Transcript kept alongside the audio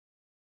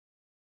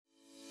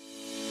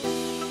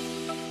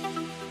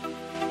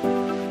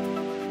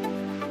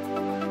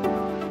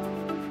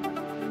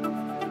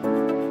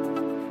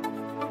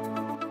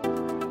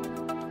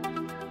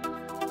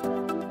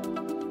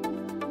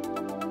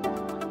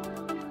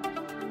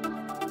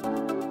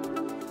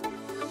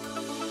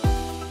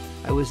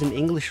I was an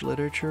English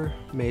literature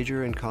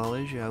major in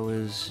college. I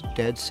was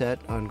dead set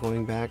on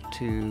going back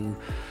to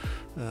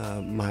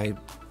my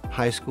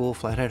high school,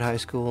 Flathead High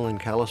School in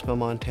Kalispell,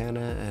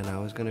 Montana, and I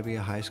was going to be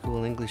a high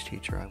school English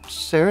teacher.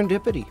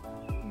 Serendipity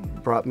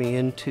brought me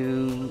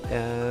into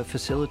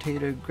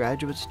facilitate a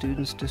graduate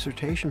student's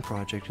dissertation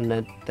project,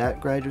 and that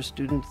graduate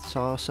student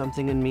saw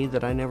something in me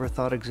that I never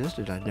thought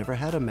existed. I'd never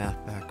had a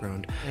math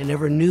background. I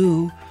never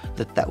knew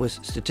that that was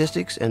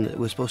statistics and it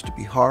was supposed to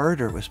be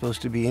hard or it was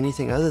supposed to be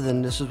anything other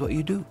than this is what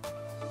you do.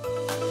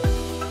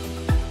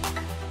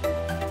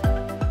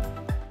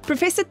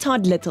 Professor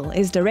Todd Little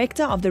is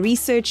Director of the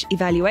Research,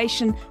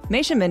 Evaluation,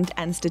 Measurement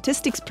and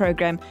Statistics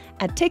Program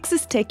at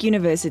Texas Tech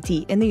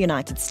University in the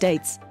United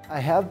States. I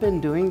have been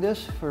doing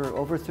this for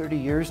over 30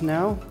 years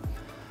now,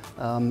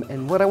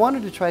 and what I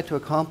wanted to try to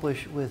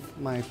accomplish with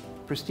my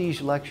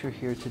prestige lecture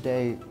here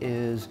today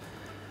is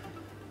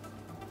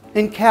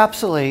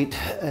encapsulate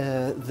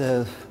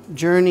the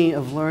journey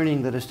of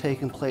learning that has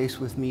taken place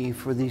with me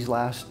for these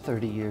last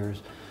 30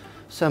 years.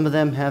 Some of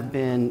them have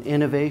been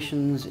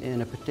innovations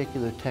in a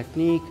particular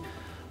technique.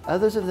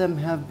 Others of them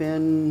have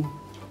been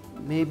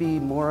maybe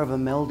more of a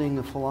melding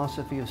of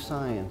philosophy of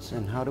science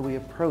and how do we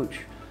approach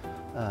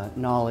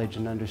knowledge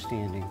and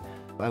understanding.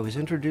 I was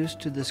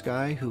introduced to this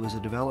guy who was a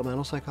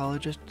developmental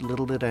psychologist.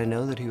 Little did I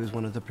know that he was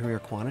one of the premier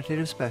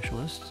quantitative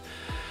specialists.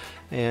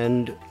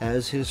 And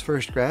as his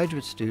first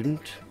graduate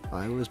student,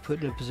 I was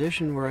put in a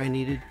position where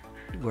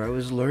I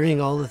was learning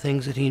all the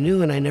things that he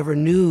knew, and I never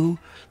knew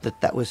that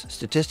that was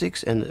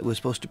statistics and it was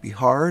supposed to be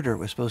hard or it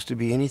was supposed to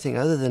be anything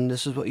other than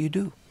this is what you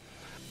do.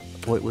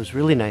 What was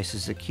really nice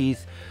is that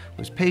Keith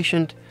was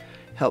patient,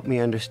 helped me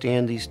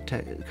understand these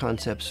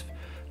concepts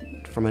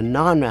from a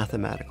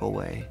non-mathematical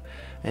way,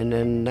 and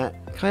then that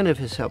kind of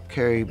has helped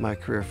carry my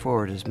career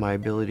forward, is my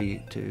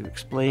ability to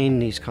explain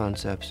these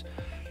concepts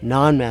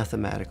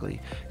non-mathematically,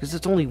 because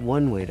it's only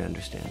one way to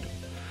understand them.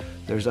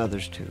 There's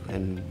others too,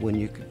 and when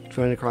you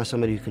run across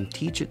somebody who can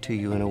teach it to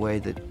you in a way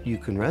that you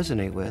can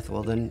resonate with,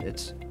 well then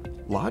it's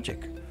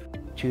logic.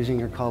 Choosing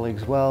your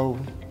colleagues well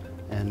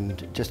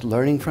and just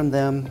learning from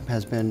them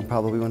has been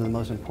probably one of the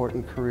most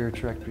important career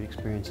trajectory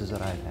experiences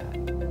that I've had.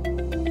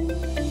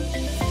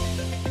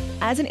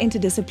 As an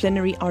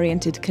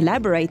interdisciplinary-oriented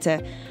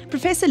collaborator,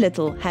 Professor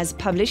Little has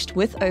published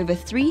with over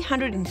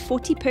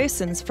 340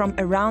 persons from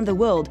around the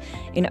world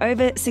in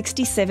over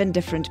 67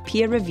 different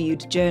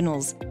peer-reviewed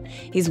journals.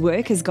 His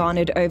work has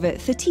garnered over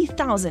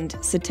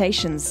 30,000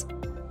 citations.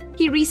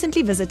 He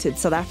recently visited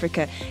South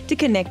Africa to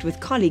connect with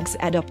colleagues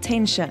at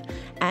Optentia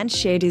and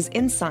shared his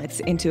insights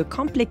into a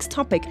complex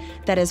topic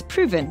that has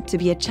proven to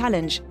be a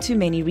challenge to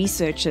many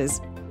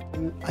researchers.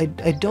 I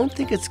don't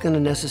think it's going to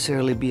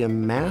necessarily be a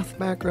math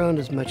background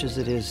as much as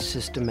it is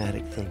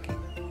systematic thinking.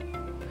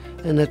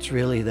 And that's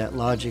really, that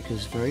logic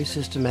is very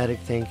systematic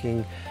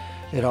thinking.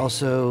 It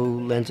also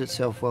lends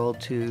itself well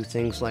to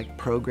things like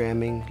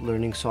programming,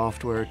 learning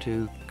software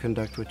to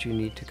conduct what you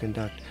need to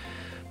conduct.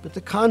 But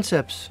the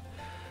concepts,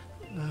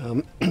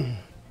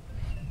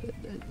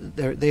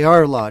 they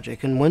are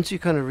logic. And once you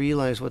kind of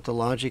realize what the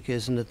logic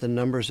is and that the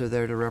numbers are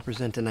there to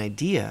represent an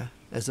idea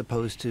as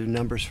opposed to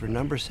numbers for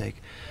numbers' sake,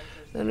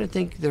 then I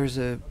think there's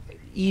an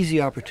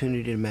easy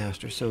opportunity to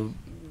master. So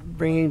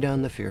bringing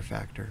down the fear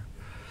factor,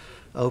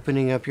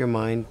 opening up your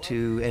mind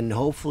to, and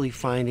hopefully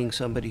finding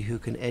somebody who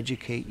can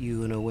educate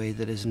you in a way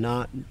that is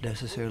not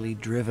necessarily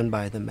driven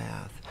by the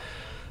math.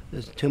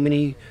 There's too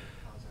many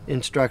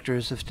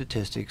instructors of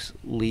statistics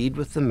lead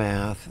with the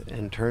math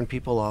and turn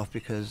people off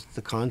because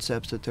the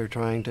concepts that they're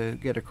trying to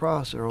get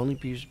across are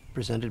only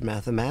presented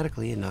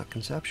mathematically and not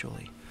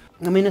conceptually.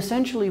 I mean,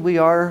 essentially we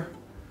are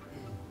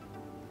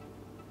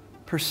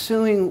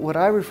pursuing what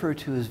I refer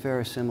to as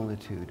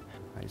verisimilitude.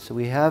 Right? So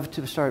we have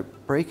to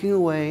start breaking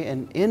away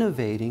and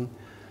innovating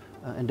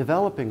and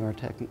developing our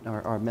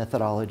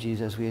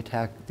methodologies as we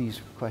attack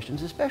these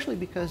questions, especially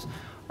because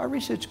our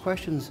research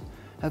questions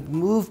have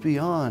moved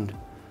beyond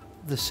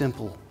the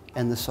simple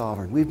and the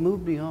sovereign. We've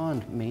moved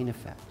beyond main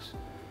effects.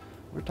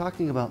 We're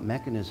talking about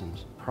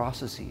mechanisms,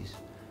 processes,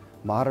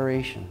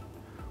 moderation.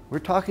 We're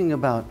talking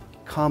about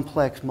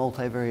complex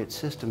multivariate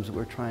systems that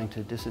we're trying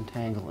to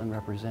disentangle and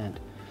represent.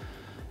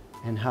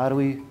 And how do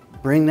we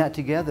bring that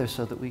together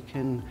so that we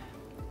can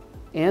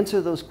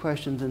answer those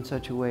questions in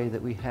such a way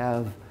that we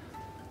have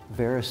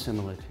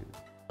verisimilitude?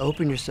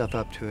 Open yourself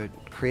up to it,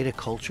 create a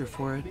culture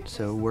for it.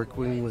 So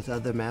working with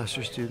other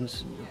master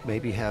students,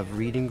 maybe have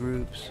reading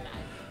groups,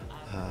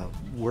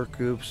 work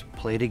groups,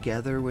 play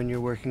together when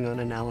you're working on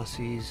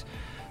analyses,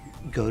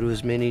 go to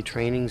as many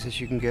trainings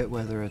as you can get,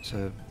 whether it's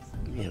a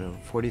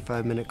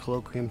 45-minute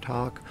colloquium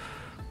talk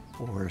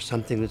or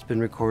something that's been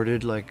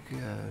recorded like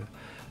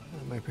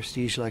my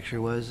prestige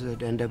lecture was at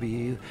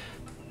NWU.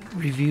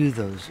 Review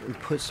those and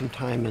put some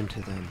time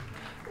into them.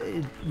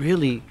 It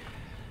really,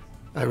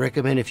 I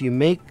recommend if you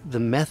make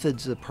the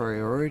methods a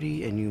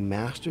priority and you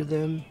master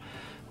them,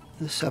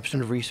 the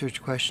substantive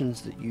research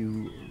questions that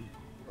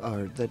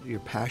you're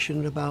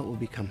passionate about will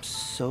become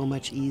so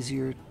much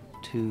easier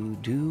to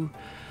do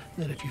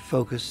than if you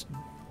focus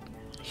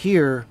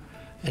here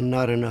and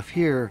not enough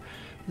here.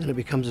 then it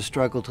becomes a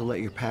struggle to let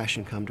your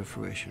passion come to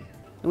fruition.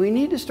 And we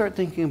need to start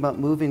thinking about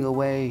moving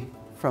away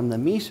from the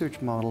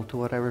me-search model to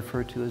what I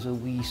refer to as a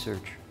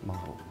we-search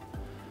model.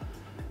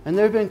 And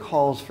there have been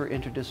calls for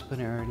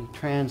interdisciplinarity,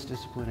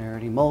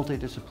 transdisciplinarity,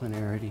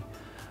 multidisciplinarity.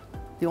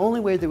 The only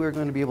way that we're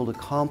going to be able to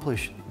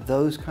accomplish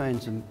those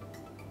kinds of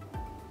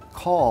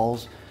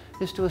calls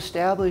is to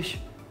establish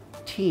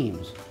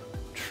teams,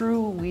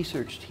 true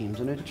research teams.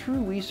 And a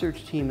true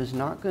research team is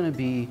not going to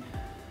be,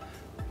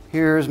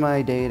 here's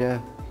my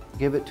data,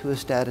 give it to a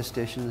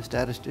statistician, the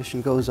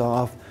statistician goes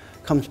off,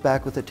 comes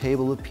back with a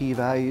table of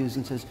p-values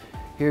and says,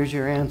 here's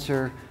your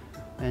answer,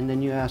 and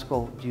then you ask,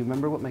 well, do you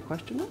remember what my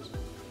question was?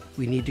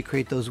 We need to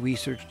create those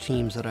research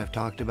teams that I've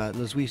talked about,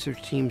 and those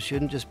research teams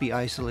shouldn't just be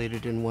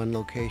isolated in one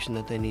location,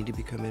 that they need to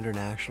become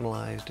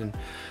internationalized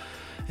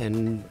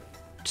and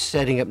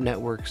setting up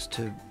networks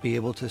to be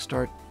able to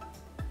start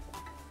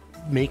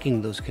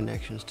making those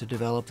connections, to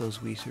develop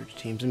those research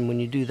teams. And when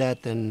you do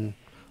that, then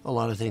a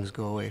lot of things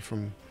go away,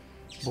 from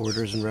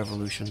borders and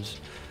revolutions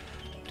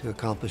to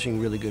accomplishing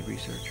really good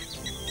research.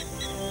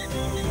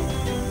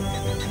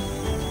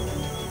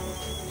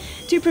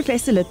 To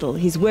Professor Little,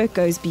 his work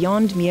goes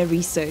beyond mere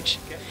research.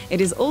 It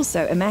is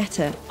also a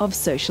matter of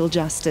social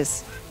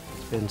justice.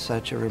 It's been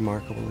such a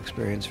remarkable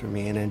experience for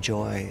me, and a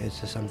joy.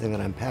 It's just something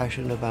that I'm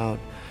passionate about.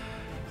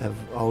 I've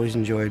always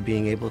enjoyed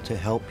being able to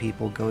help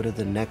people go to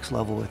the next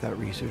level with that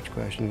research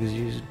question, because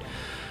you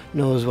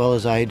know as well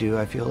as I do,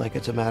 I feel like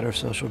it's a matter of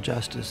social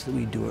justice that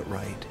we do it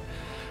right.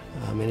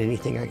 And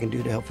anything I can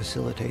do to help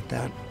facilitate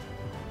that,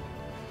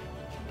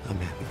 I'm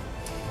happy.